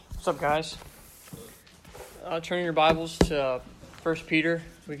What's up, guys? Turning your Bibles to 1 Peter.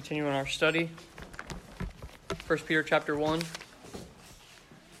 We continue in our study. 1 Peter chapter 1.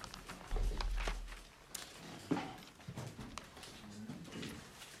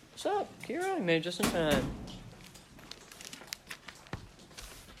 What's up, Kira? You made it just in time.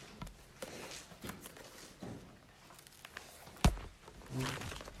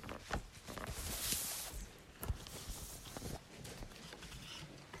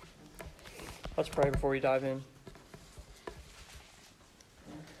 Let's pray before we dive in.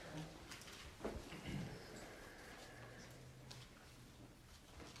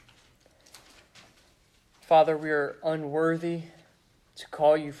 Father, we are unworthy to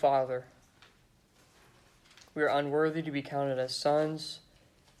call you Father. We are unworthy to be counted as sons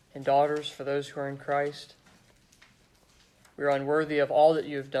and daughters for those who are in Christ. We are unworthy of all that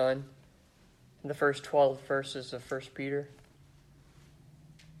you have done in the first 12 verses of 1 Peter.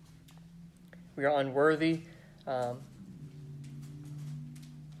 We are unworthy of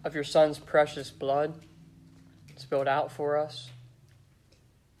your Son's precious blood spilled out for us.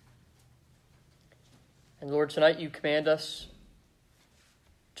 And Lord, tonight you command us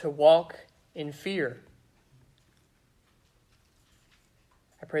to walk in fear.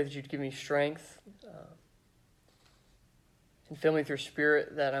 I pray that you'd give me strength and fill me with your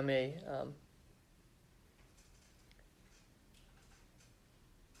Spirit that I may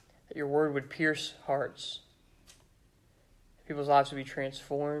that your word would pierce hearts. People's lives would be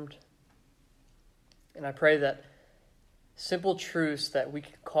transformed. And I pray that simple truths that we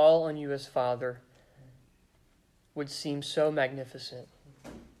can call on you as Father would seem so magnificent.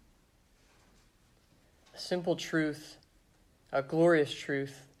 A simple truth, a glorious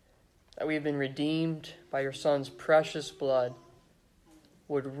truth, that we have been redeemed by your Son's precious blood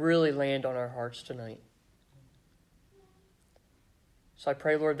would really land on our hearts tonight. So I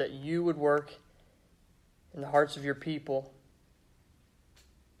pray, Lord, that you would work in the hearts of your people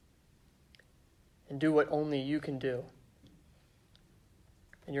and do what only you can do.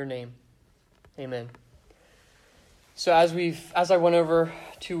 In your name, amen. So as I went over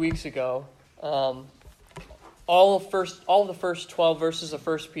 2 weeks ago, all of the first 12 verses of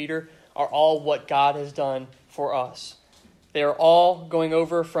 1 Peter are all what God has done for us. They are all going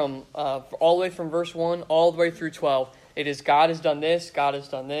over from all the way from verse 1 all the way through 12. It is God has done this, God has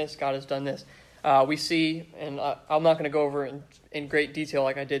done this, God has done this. We see, and I'm not going to go over in great detail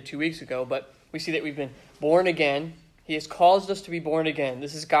like I did 2 weeks ago, but we see that we've been born again. He has caused us to be born again.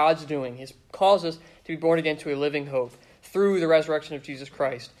 This is God's doing. He has caused us to be born again to a living hope through the resurrection of Jesus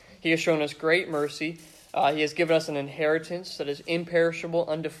Christ. He has shown us great mercy. He has given us an inheritance that is imperishable,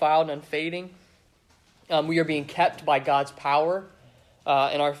 undefiled, and unfading. We are being kept by God's power.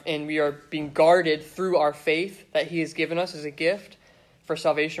 And we are being guarded through our faith that he has given us as a gift for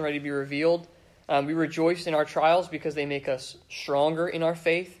salvation ready to be revealed. We rejoice in our trials because they make us stronger in our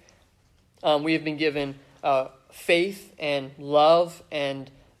faith. We have been given faith and love and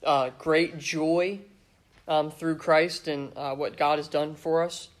great joy through Christ and what God has done for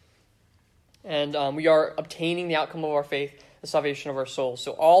us. And we are obtaining the outcome of our faith, the salvation of our souls.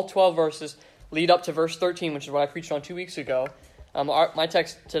 So all 12 verses lead up to verse 13, which is what I preached on 2 weeks ago. My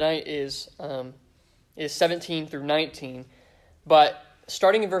text tonight is 17 through 19, but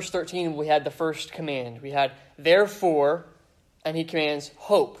starting in verse 13, we had the first command. We had, therefore, and he commands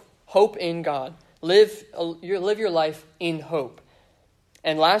hope in God. Live your life in hope.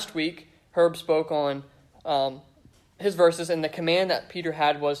 And last week, Herb spoke on his verses, and the command that Peter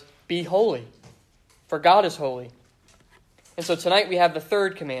had was, be holy, for God is holy. And so tonight we have the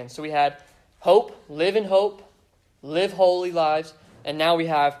third command. So we had hope, live in hope, live holy lives, and now we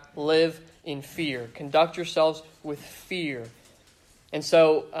have live in fear. Conduct yourselves with fear. And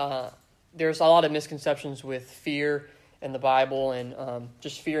so there's a lot of misconceptions with fear in the Bible and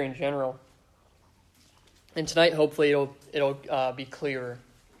just fear in general. And tonight, hopefully, it'll be clearer.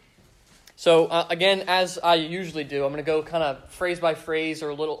 So again, as I usually do, I'm going to go kind of phrase by phrase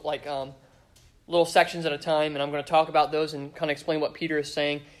or little sections at a time, and I'm going to talk about those and kind of explain what Peter is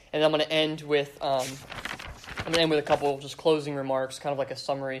saying, and then I'm going to end with a couple of just closing remarks, kind of like a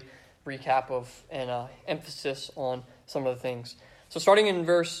summary recap of and emphasis on some of the things. So starting in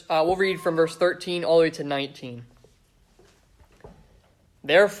we'll read from verse 13 all the way to 19.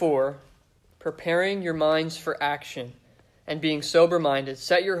 Therefore, preparing your minds for action and being sober-minded,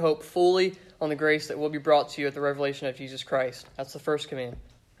 set your hope fully on the grace that will be brought to you at the revelation of Jesus Christ. That's the first command.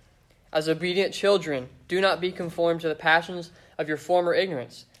 As obedient children, do not be conformed to the passions of your former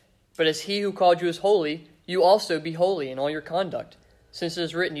ignorance, but as he who called you is holy, you also be holy in all your conduct, since it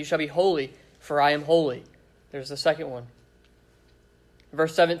is written, you shall be holy, for I am holy. There's the second one.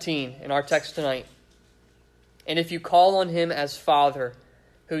 Verse 17 in our text tonight. And if you call on him as Father,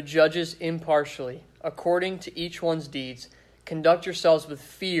 who judges impartially, according to each one's deeds, conduct yourselves with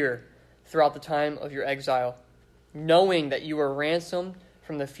fear throughout the time of your exile, knowing that you are ransomed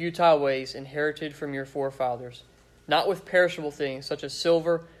from the futile ways inherited from your forefathers, not with perishable things such as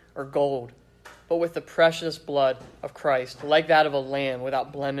silver or gold, but with the precious blood of Christ, like that of a lamb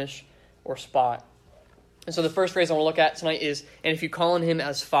without blemish or spot. And so the first phrase I want to look at tonight is, and if you call on him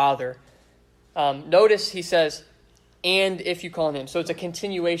as Father. Notice he says, and if you call on him. So it's a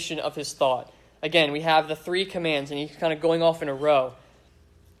continuation of his thought. Again, we have the three commands, and he's kind of going off in a row.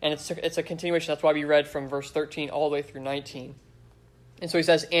 And it's a continuation. That's why we read from verse 13 all the way through 19. And so he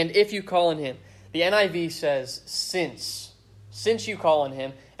says, and if you call on him. The NIV says, since you call on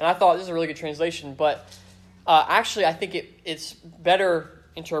him. And I thought this is a really good translation, but actually I think it's better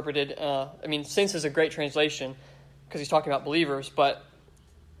interpreted. Since is a great translation because he's talking about believers, but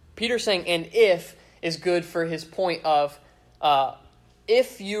Peter's saying, and if is good for his point of,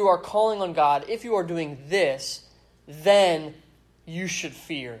 if you are calling on God, if you are doing this, then you should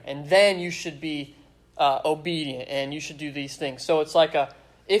fear, and then you should be obedient, and you should do these things. So it's like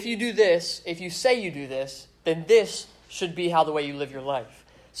if you do this, if you say you do this, then this should be the way you live your life.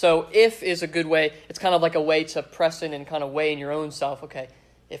 So if is a good way. It's kind of like a way to press in and kind of weigh in your own self. Okay,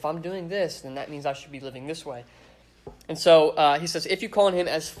 if I'm doing this, then that means I should be living this way. And so he says, if you call on him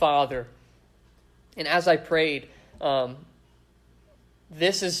as Father. And as I prayed,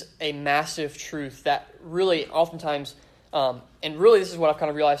 this is a massive truth that really oftentimes, and really this is what I've kind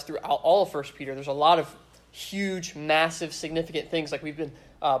of realized throughout all of 1 Peter. There's a lot of huge, massive, significant things like we've been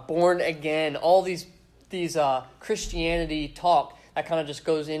born again, all these Christianity talk that kind of just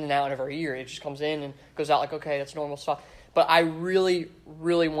goes in and out of our ear. It just comes in and goes out like, okay, that's normal stuff. But I really,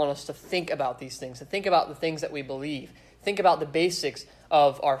 really want us to think about these things, to think about the things that we believe. Think about the basics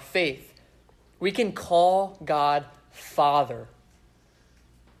of our faith. We can call God Father.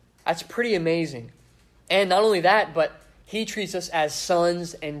 That's pretty amazing. And not only that, but he treats us as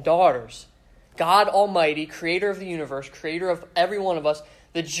sons and daughters. God Almighty, creator of the universe, creator of every one of us,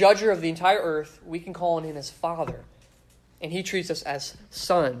 the judger of the entire earth, we can call on him as Father. And he treats us as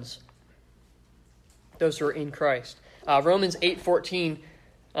sons, those who are in Christ. Romans 8:14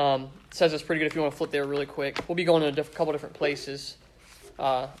 says it's pretty good if you want to flip there really quick. We'll be going to a couple different places.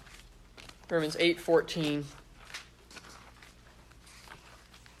 Romans 8:14.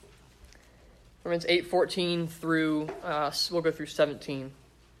 Romans 8:14 through, we'll go through 17.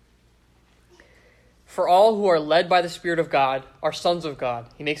 For all who are led by the Spirit of God are sons of God.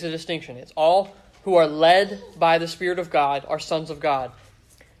 He makes a distinction. It's all who are led by the Spirit of God are sons of God.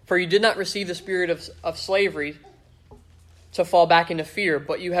 For you did not receive the spirit of slavery to fall back into fear,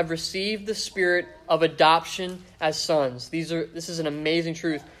 but you have received the spirit of adoption as sons. This is an amazing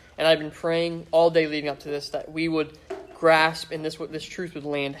truth, and I've been praying all day leading up to this that we would grasp and this truth would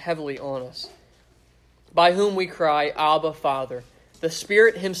land heavily on us. By whom we cry, Abba, Father. The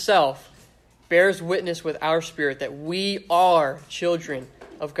Spirit himself bears witness with our spirit that we are children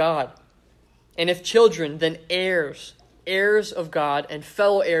of God. And if children, then heirs, heirs of God and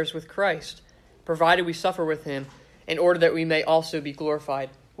fellow heirs with Christ, provided we suffer with him, in order that we may also be glorified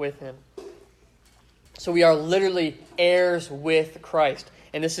with him. So we are literally heirs with Christ.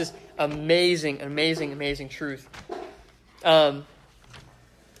 And this is amazing, amazing, amazing truth. And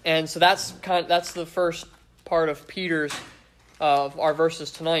so that's the first part of Peter's, of our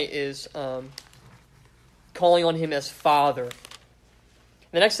verses tonight is calling on him as Father.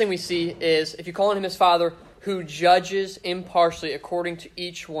 The next thing we see is, if you call on him as Father, who judges impartially according to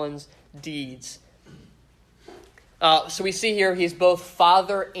each one's deeds. So we see here he's both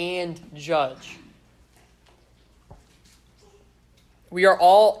Father and Judge. We are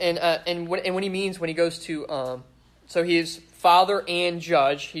all, and when he means, when he goes to, so he is Father and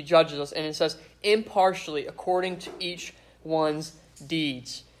Judge, he judges us, and it says impartially according to each one's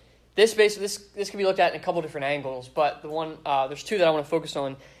deeds. This can be looked at in a couple different angles, but the one there's two that I want to focus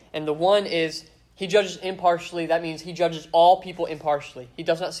on, and the one is he judges impartially. That means he judges all people impartially. He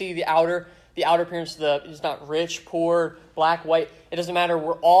does not see the outer appearance. He's not rich, poor, black, white. It doesn't matter.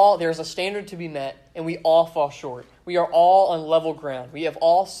 There's a standard to be met, and we all fall short. We are all on level ground. We have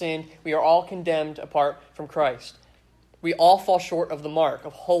all sinned. We are all condemned apart from Christ. We all fall short of the mark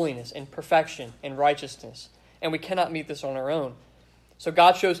of holiness and perfection and righteousness, and we cannot meet this on our own. So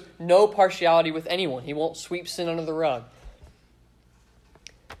God shows no partiality with anyone. He won't sweep sin under the rug.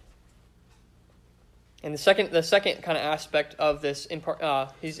 And the second kind of aspect of this,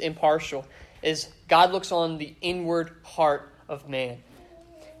 he's impartial, is God looks on the inward heart of man.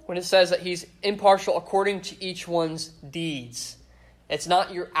 When it says that he's impartial according to each one's deeds. It's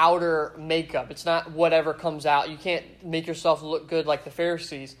not your outer makeup. It's not whatever comes out. You can't make yourself look good like the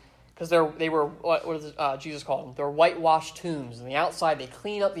Pharisees, because they were, what does Jesus call them? They're whitewashed tombs. And the outside, they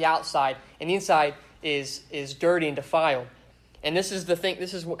clean up the outside, and the inside is dirty and defiled. And this is the thing.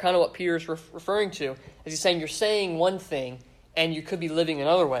 This is kind of what Peter's referring to, is he's saying you're saying one thing, and you could be living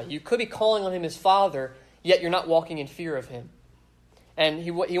another way. You could be calling on him as Father, yet you're not walking in fear of him. And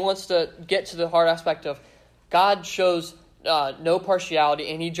he wants to get to the hard aspect of God shows no partiality,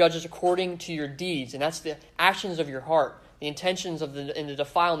 and he judges according to your deeds, and that's the actions of your heart, the intentions and the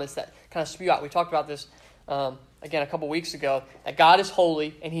defilements that kind of spew out. We talked about this again a couple weeks ago, that God is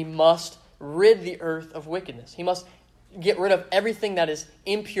holy, and he must rid the earth of wickedness. He must get rid of everything that is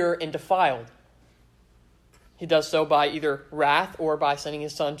impure and defiled. He does so by either wrath or by sending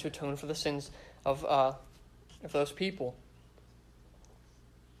his Son to atone for the sins of those people.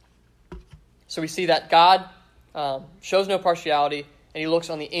 So we see that God shows no partiality, and he looks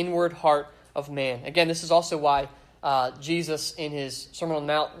on the inward heart of man. Again, this is also why Jesus in his Sermon on the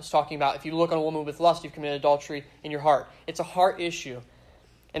Mount was talking about, if you look on a woman with lust, you've committed adultery in your heart. It's a heart issue.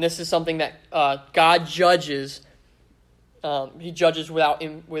 And this is something that God judges. He judges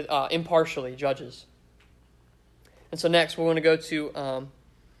impartially, judges. And so next, we're going to go to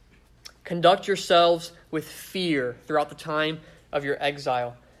conduct yourselves with fear throughout the time of your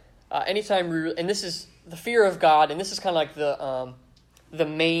exile. And this is the fear of God, and this is kind of like the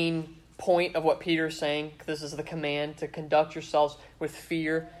main point of what Peter's saying. This is the command to conduct yourselves with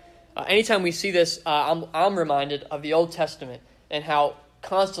fear. Anytime we see this, I'm reminded of the Old Testament and how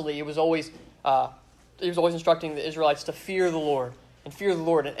constantly he was always instructing the Israelites to fear the Lord and fear the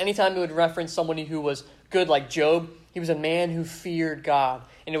Lord. And anytime it would reference somebody who was good, like Job, he was a man who feared God,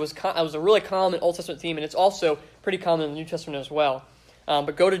 and it was a really common Old Testament theme, and it's also pretty common in the New Testament as well.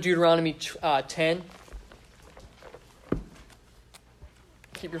 But go to Deuteronomy 10.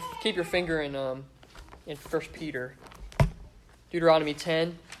 Keep your finger in 1 Peter. Deuteronomy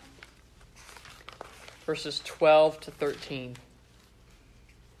 10, verses 12 to 13.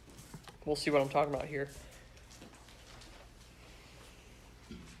 We'll see what I'm talking about here.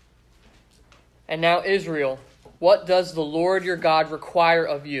 And now, Israel, what does the Lord your God require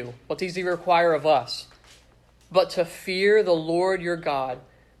of you? What does he require of us? But to fear the Lord your God,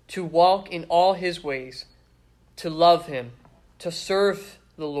 to walk in all his ways, to love him, to serve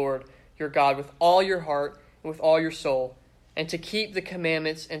the Lord your God with all your heart and with all your soul, and to keep the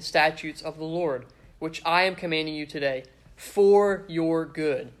commandments and statutes of the Lord, which I am commanding you today, for your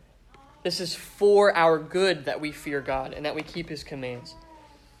good. This is for our good that we fear God and that we keep his commands.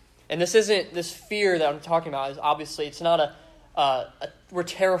 And this fear that I'm talking about is obviously, it's not we're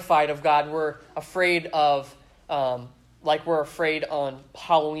terrified of God. We're afraid of, like we're afraid on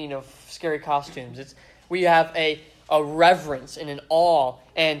Halloween of scary costumes. We have a reverence and an awe.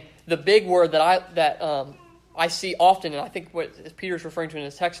 And the big word that I see often, and I think what Peter's referring to in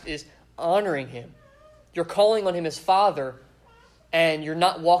his text, is honoring him. You're calling on him as Father, and you're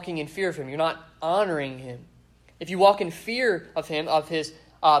not walking in fear of him. You're not honoring him. If you walk in fear of him, of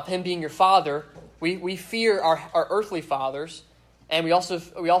him being your Father, we fear our earthly fathers, and we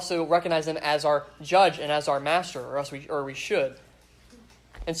also recognize them as our judge and as our master, or we should.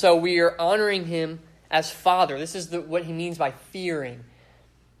 And so we are honoring him as Father. This is what he means by fearing.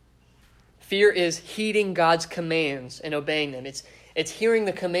 Fear is heeding God's commands and obeying them. It's hearing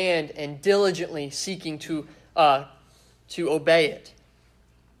the command and diligently seeking to obey it.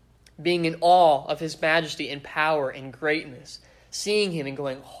 Being in awe of his majesty and power and greatness. Seeing him and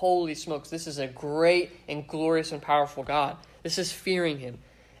going, holy smokes, this is a great and glorious and powerful God. This is fearing him.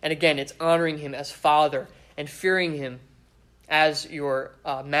 And again, it's honoring him as Father and fearing him as your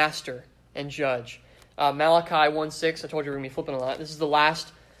master and judge. Malachi 1:6, I told you we're going to be flipping a lot. This is the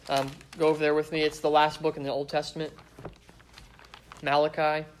last, go over there with me. It's the last book in the Old Testament.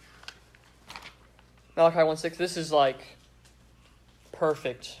 Malachi 1:6. This is like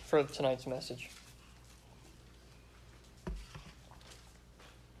perfect for tonight's message.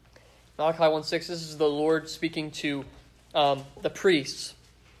 Malachi 1:6, this is the Lord speaking to the priests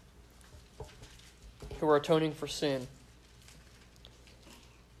who are atoning for sin.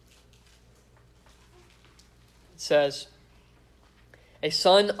 It says, a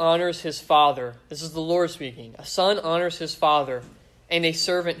son honors his father. This is the Lord speaking. A son honors his father, and a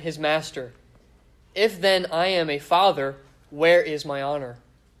servant his master. If then I am a father, where is my honor?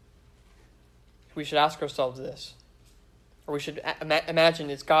 We should ask ourselves this. Or we should imagine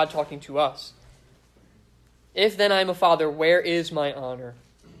it's God talking to us. If then I am a father, where is my honor?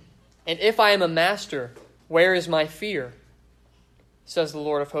 And if I am a master, where is my fear? Says the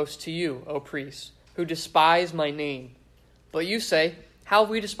Lord of hosts to you, O priests, who despise my name. But you say, how have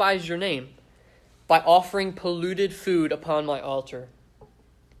we despised your name? By offering polluted food upon my altar.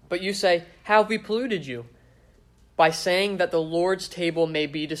 But you say, how have we polluted you? By saying that the Lord's table may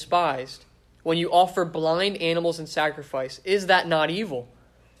be despised. When you offer blind animals in sacrifice, is that not evil?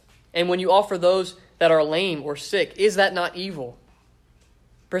 And when you offer those that are lame or sick, is that not evil?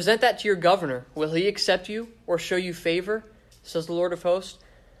 Present that to your governor. Will he accept you or show you favor? Says the Lord of hosts.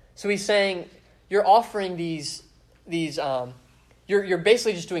 So he's saying, you're offering these you're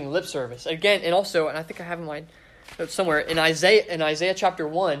basically just doing lip service. Again, and also, and I think I have in my notes somewhere, in Isaiah chapter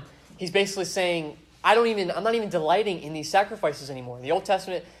 1, he's basically saying, I'm not even delighting in these sacrifices anymore. In the Old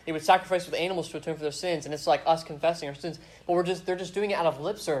Testament, they would sacrifice with animals to atone for their sins, and it's like us confessing our sins. But they're just doing it out of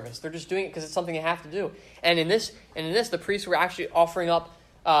lip service. They're just doing it because it's something they have to do. And in this, the priests were actually offering up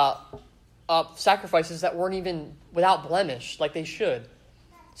sacrifices that weren't even without blemish, like they should.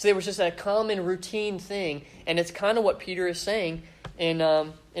 So they were just a common routine thing, and it's kind of what Peter is saying in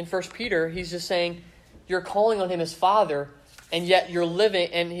 1 Peter. He's just saying, you're calling on him as Father, and yet you're living,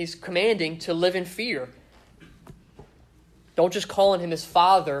 and he's commanding to live in fear. Don't just call on him as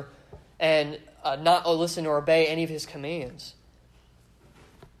Father and not listen or obey any of his commands.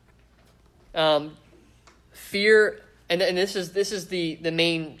 Fear, and this is the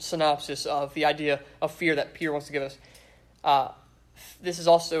main synopsis of the idea of fear that Peter wants to give us. This is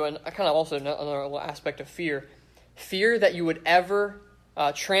also another aspect of fear. Fear that you would ever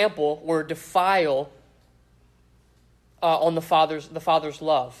trample or defile on the Father's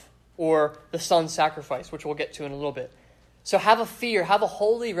love or the Son's sacrifice, which we'll get to in a little bit. So have a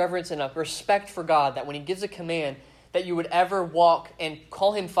holy reverence and a respect for God, that when he gives a command, that you would ever walk and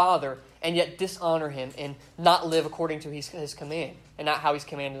call him Father and yet dishonor him and not live according to his command and not how he's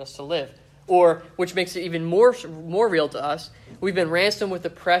commanded us to live. Or, which makes it even more real to us, we've been ransomed with the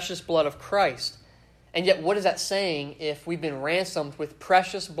precious blood of Christ. And yet, what is that saying if we've been ransomed with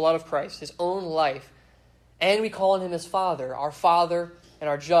precious blood of Christ, his own life, and we call on him as Father, our Father and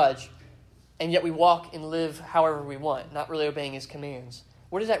our Judge, and yet we walk and live however we want, not really obeying his commands?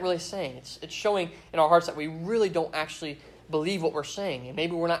 What is that really saying? It's showing in our hearts that we really don't actually believe what we're saying. And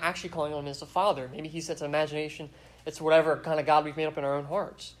maybe we're not actually calling on him as a Father. Maybe he sets an imagination. It's whatever kind of God we've made up in our own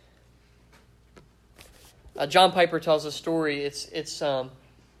hearts. John Piper tells a story. It's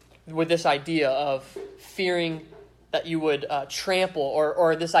with this idea of fearing that you would trample,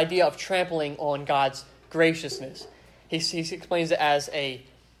 or this idea of trampling on God's graciousness. He explains it as a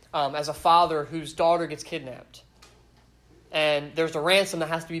father whose daughter gets kidnapped, and there's a ransom that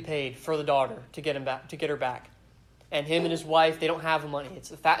has to be paid for the daughter to get her back. And him and his wife, they don't have the money. It's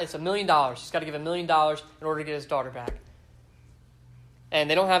 $1 million. He's got to give $1 million in order to get his daughter back. And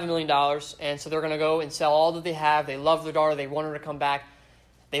they don't have $1 million, and so they're going to go and sell all that they have. They love their daughter. They want her to come back.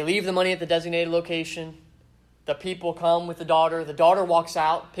 They leave the money at the designated location. The people come with the daughter. The daughter walks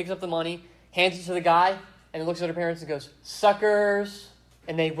out, picks up the money, hands it to the guy, and looks at her parents and goes, "Suckers,"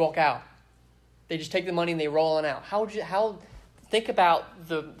 and they walk out. They just take the money and they roll on out. Think about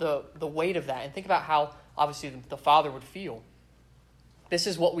the weight of that, and think about how obviously the father would feel. This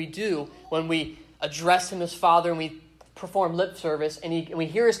is what we do when we address him as Father and we perform lip service, and we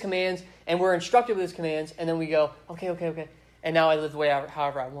hear his commands, and we're instructed with his commands, and then we go, okay, and now I live the way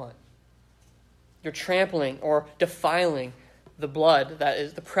however I want. You're trampling or defiling the blood that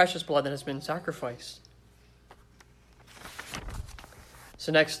is the precious blood that has been sacrificed.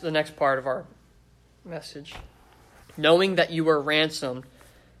 So the next part of our message. Knowing that you were ransomed.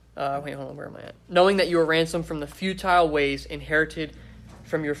 Where am I at? Knowing that you were ransomed from the futile ways inherited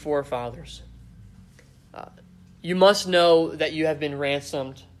from your forefathers. You must know that you have been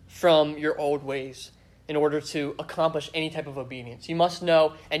ransomed from your old ways in order to accomplish any type of obedience. You must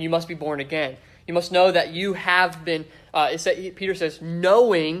know, and you must be born again. You must know that you have been, Peter says,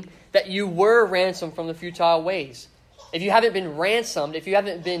 knowing that you were ransomed from the futile ways. If you haven't been ransomed, if you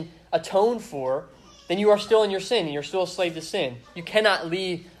haven't been atoned for, then you are still in your sin, and you're still a slave to sin. You cannot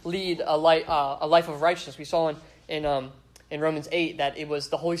lead a life of righteousness. We saw in Romans 8 that it was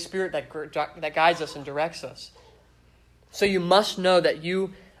the Holy Spirit that guides us and directs us. So you must know that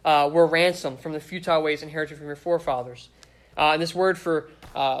you were ransomed from the futile ways inherited from your forefathers. And this word for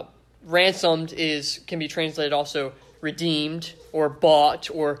ransomed can be translated also redeemed or bought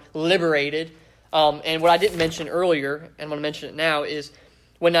or liberated. And what I didn't mention earlier, and I'm going to mention it now, is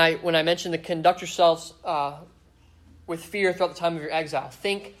when I mentioned to conduct yourselves with fear throughout the time of your exile.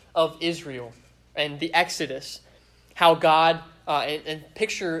 Think of Israel and the Exodus, how God, and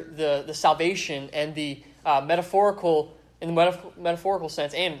picture the salvation and the metaphorical, in the metaphorical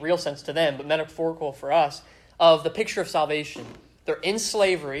sense and real sense to them, but metaphorical for us, of the picture of salvation. They're in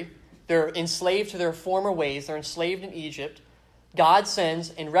slavery. They're enslaved to their former ways. They're enslaved in Egypt. God sends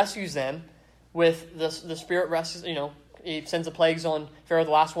and rescues them with the Spirit rescues, he sends the plagues on Pharaoh,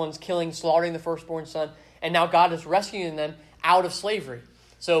 the last ones, slaughtering the firstborn son. And now God is rescuing them out of slavery.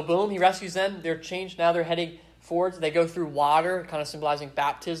 So boom, he rescues them. They're changed. Now they're heading forward. They go through water, kind of symbolizing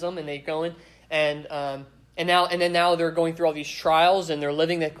baptism, and they go in. And then now they're going through all these trials, and they're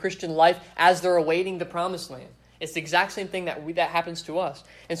living the Christian life as they're awaiting the promised land. It's the exact same thing that happens to us.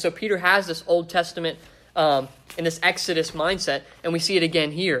 And so Peter has this Old Testament and this Exodus mindset, and we see it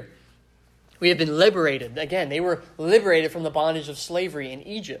again here. We have been liberated. Again, they were liberated from the bondage of slavery in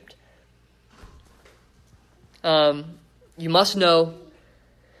Egypt. You must know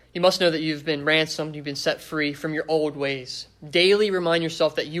that you've been ransomed, you've been set free from your old ways. Daily remind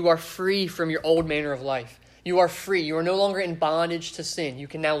yourself that you are free from your old manner of life. You are free. You are no longer in bondage to sin. You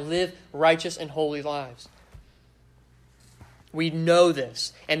can now live righteous and holy lives. We know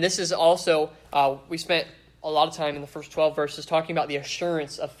this. And this is also, we spent a lot of time in the first 12 verses talking about the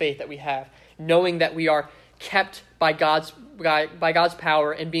assurance of faith that we have, knowing that we are kept by God's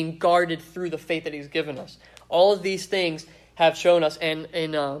power and being guarded through the faith that he's given us. All of these things have shown us, and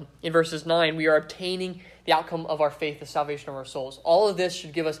in verses 9, we are obtaining the outcome of our faith, the salvation of our souls. All of this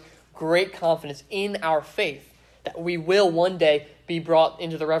should give us great confidence in our faith, that we will one day be brought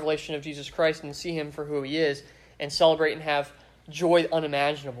into the revelation of Jesus Christ and see him for who he is and celebrate and have joy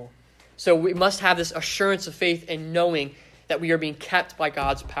unimaginable. So we must have this assurance of faith and knowing that we are being kept by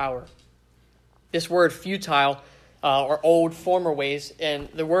God's power. This word futile, or old former ways, and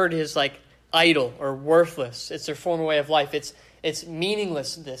the word is like idle or worthless. It's their former way of life. It's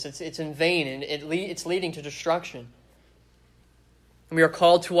meaninglessness. It's in vain, and it's leading to destruction. And we are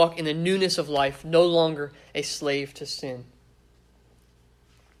called to walk in the newness of life, no longer a slave to sin.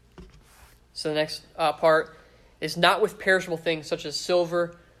 So the next part is not with perishable things such as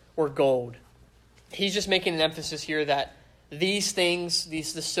silver or gold. He's just making an emphasis here that these things, the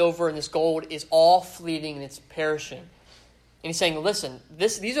silver and this gold, is all fleeting and it's perishing. And he's saying, listen,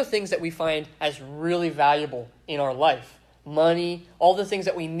 these are things that we find as really valuable in our life. Money, all the things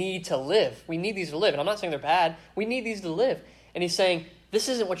that we need to live. We need these to live. And I'm not saying they're bad. We need these to live. And he's saying, this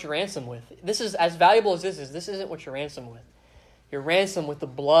isn't what you're ransomed with. This is as valuable as this isn't what you're ransomed with. You're ransomed with the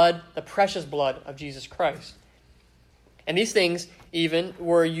blood, the precious blood of Jesus Christ. And these things even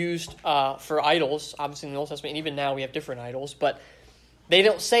were used for idols, obviously in the Old Testament, and even now we have different idols, but they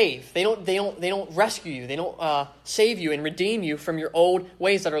don't save. They don't rescue you. They don't save you and redeem you from your old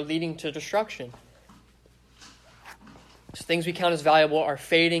ways that are leading to destruction. So things we count as valuable are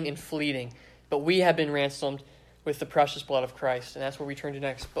fading and fleeting, but we have been ransomed with the precious blood of Christ, and that's where we turn to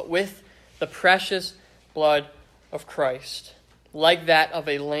next. But with the precious blood of Christ, like that of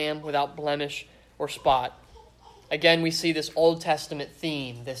a lamb without blemish or spot. Again, we see this Old Testament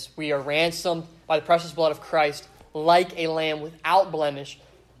theme. We are ransomed by the precious blood of Christ like a lamb without blemish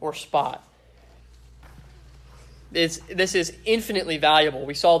or spot. This is infinitely valuable.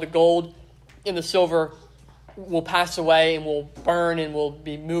 We saw the gold and the silver will pass away and will burn and will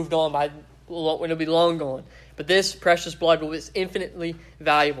be moved on when it'll be long gone. But this precious blood is infinitely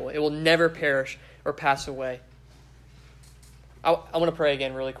valuable. It will never perish or pass away. I want to pray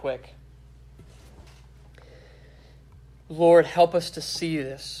again really quick. Lord, help us to see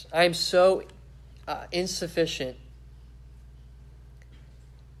this. I am so insufficient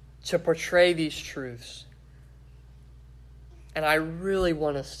to portray these truths. And I really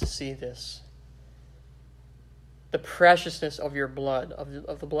want us to see this. The preciousness of your blood,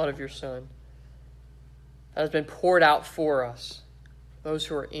 of the blood of your Son, that has been poured out for us, those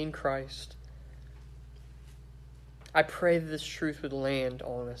who are in Christ. I pray that this truth would land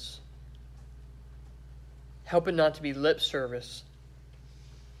on us. Help it not to be lip service.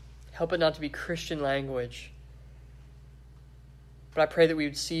 Help it not to be Christian language. But I pray that we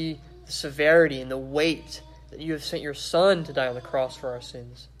would see the severity and the weight that you have sent your Son to die on the cross for our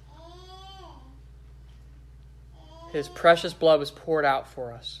sins. His precious blood was poured out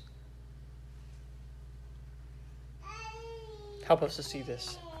for us. Help us to see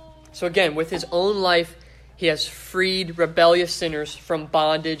this. So again, with his own life, he has freed rebellious sinners from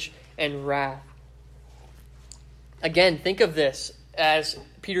bondage and wrath. Again, think of this as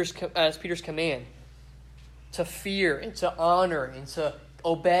Peter's command, to fear and to honor and to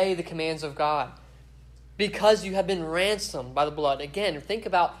obey the commands of God, because you have been ransomed by the blood. Again, think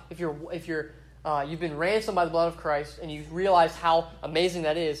about if you've been ransomed by the blood of Christ, and you realize how amazing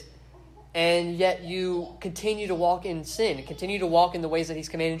that is, and yet you continue to walk in sin, and continue to walk in the ways that he's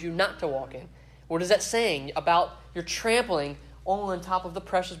commanded you not to walk in. What is that saying about your trampling on top of the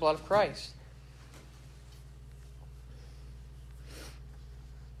precious blood of Christ?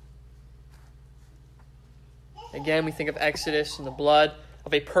 Again, we think of Exodus, and the blood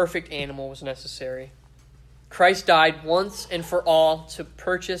of a perfect animal was necessary. Christ died once and for all to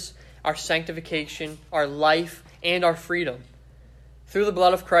purchase our sanctification, our life, and our freedom. Through the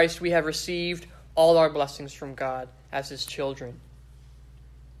blood of Christ, we have received all our blessings from God as his children.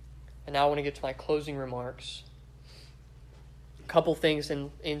 And now I want to get to my closing remarks. A couple things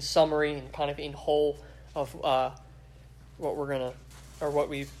in summary and kind of in whole of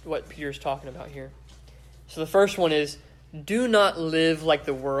what Peter's talking about here. So the first one is, do not live like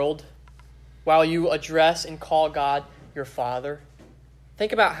the world while you address and call God your Father.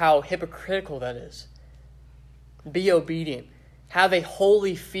 Think about how hypocritical that is. Be obedient. Have a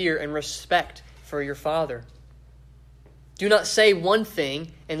holy fear and respect for your Father. Do not say one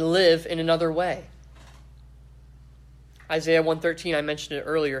thing and live in another way. Isaiah 1:13, I mentioned it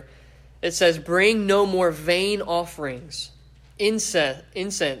earlier. It says, bring no more vain offerings.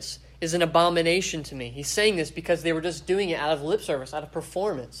 Incense is an abomination to me. He's saying this because they were just doing it out of lip service, out of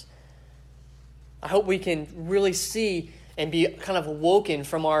performance. I hope we can really see and be kind of awoken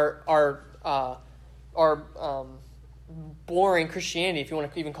from our boring Christianity, if you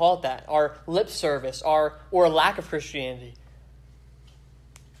want to even call it that, our lip service, or lack of Christianity,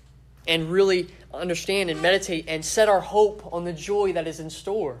 and really understand and meditate and set our hope on the joy that is in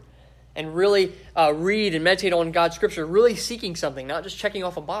store, and really read and meditate on God's Scripture, really seeking something, not just checking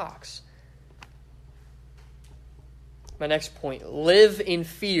off a box. My next point, live in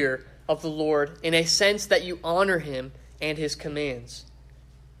fear of the Lord in a sense that you honor him and his commands.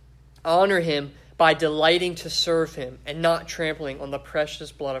 Honor him by delighting to serve him and not trampling on the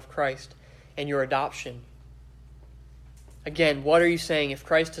precious blood of Christ and your adoption. Again, what are you saying? If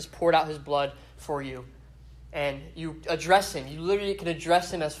Christ has poured out his blood for you and you address him, you literally can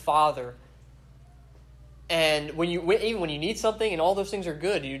address him as Father. And even when you need something and all those things are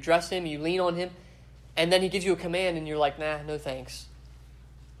good, you address him, you lean on him, and then he gives you a command and you're like, nah, no thanks.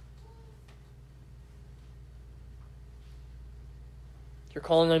 You're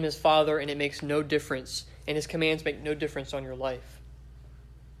calling him his Father, and it makes no difference, and his commands make no difference on your life.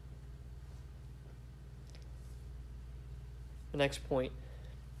 The next point.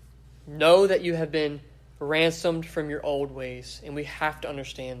 Know that you have been ransomed from your old ways, and we have to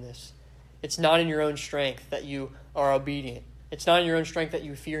understand this. It's not in your own strength that you are obedient. It's not in your own strength that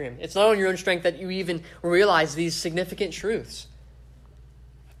you fear him. It's not in your own strength that you even realize these significant truths.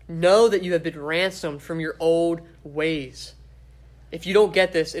 Know that you have been ransomed from your old ways. If you don't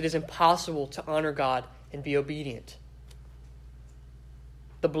get this, it is impossible to honor God and be obedient.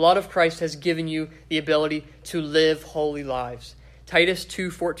 The blood of Christ has given you the ability to live holy lives. Titus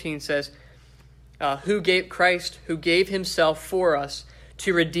 2:14 says, who gave himself for us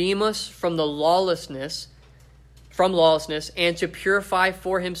to redeem us from lawlessness, and to purify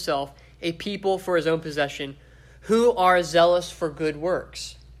for himself a people for his own possession, who are zealous for good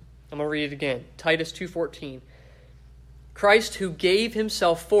works. I'm going to read it again. Titus 2:14. Christ, who gave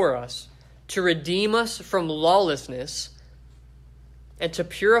himself for us to redeem us from lawlessness and to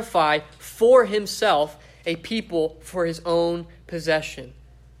purify for himself a people for his own possession,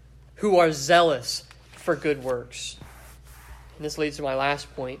 who are zealous for good works. And this leads to my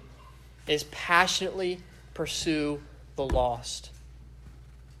last point, is passionately pursue the lost.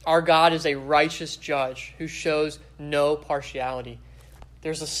 Our God is a righteous judge who shows no partiality.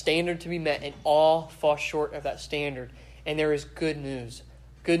 There's a standard to be met, and all fall short of that standard. And there is good news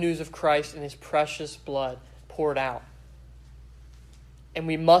of Christ and his precious blood poured out. And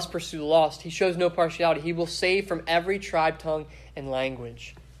we must pursue the lost. He shows no partiality. He will save from every tribe, tongue, and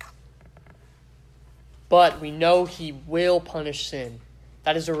language. But we know he will punish sin.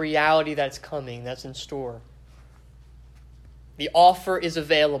 That is a reality that's coming, that's in store. The offer is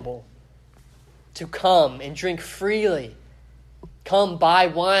available to come and drink freely. Come buy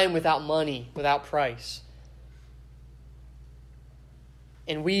wine without money, without price.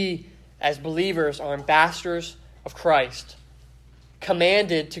 And we, as believers, are ambassadors of Christ,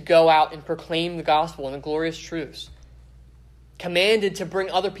 commanded to go out and proclaim the gospel and the glorious truths, commanded to bring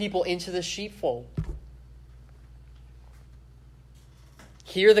other people into the sheepfold.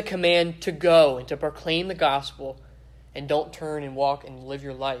 Hear the command to go and to proclaim the gospel, and don't turn and walk and live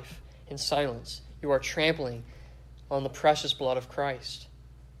your life in silence. You are trampling on the precious blood of Christ.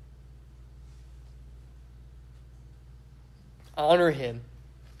 Honor him.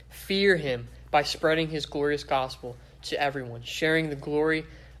 Fear him by spreading his glorious gospel to everyone, sharing the glory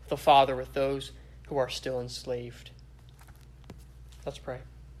of the Father with those who are still enslaved. Let's pray.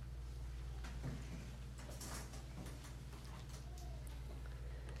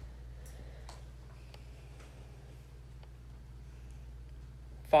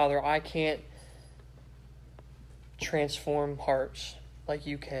 Father, I can't transform hearts like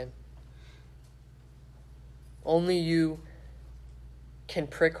you can. Only you can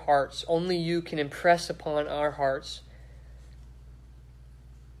prick hearts. Only you can impress upon our hearts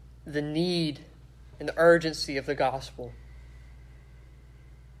the need and the urgency of the gospel.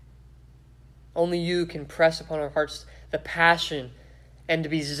 Only you can press upon our hearts the passion and to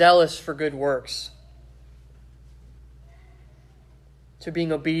be zealous for good works, to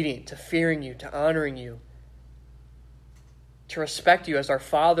being obedient, to fearing you, to honoring you, to respect you as our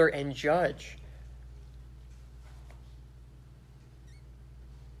Father and Judge.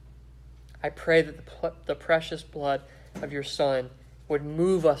 I pray that the precious blood of your Son would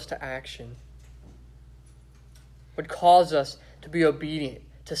move us to action, would cause us to be obedient,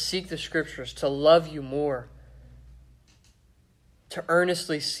 to seek the Scriptures, to love you more, to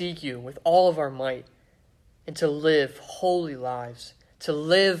earnestly seek you with all of our might, and to live holy lives, to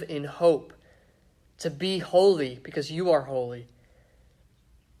live in hope, to be holy because you are holy,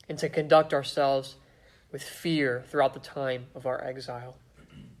 and to conduct ourselves with fear throughout the time of our exile.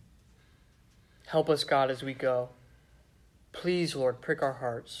 Help us, God, as we go. Please, Lord, prick our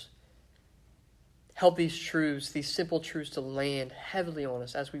hearts. Help these truths, these simple truths, to land heavily on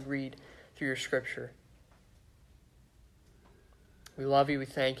us as we read through your Scripture. We love you. We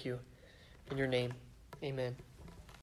thank you. In your name, amen.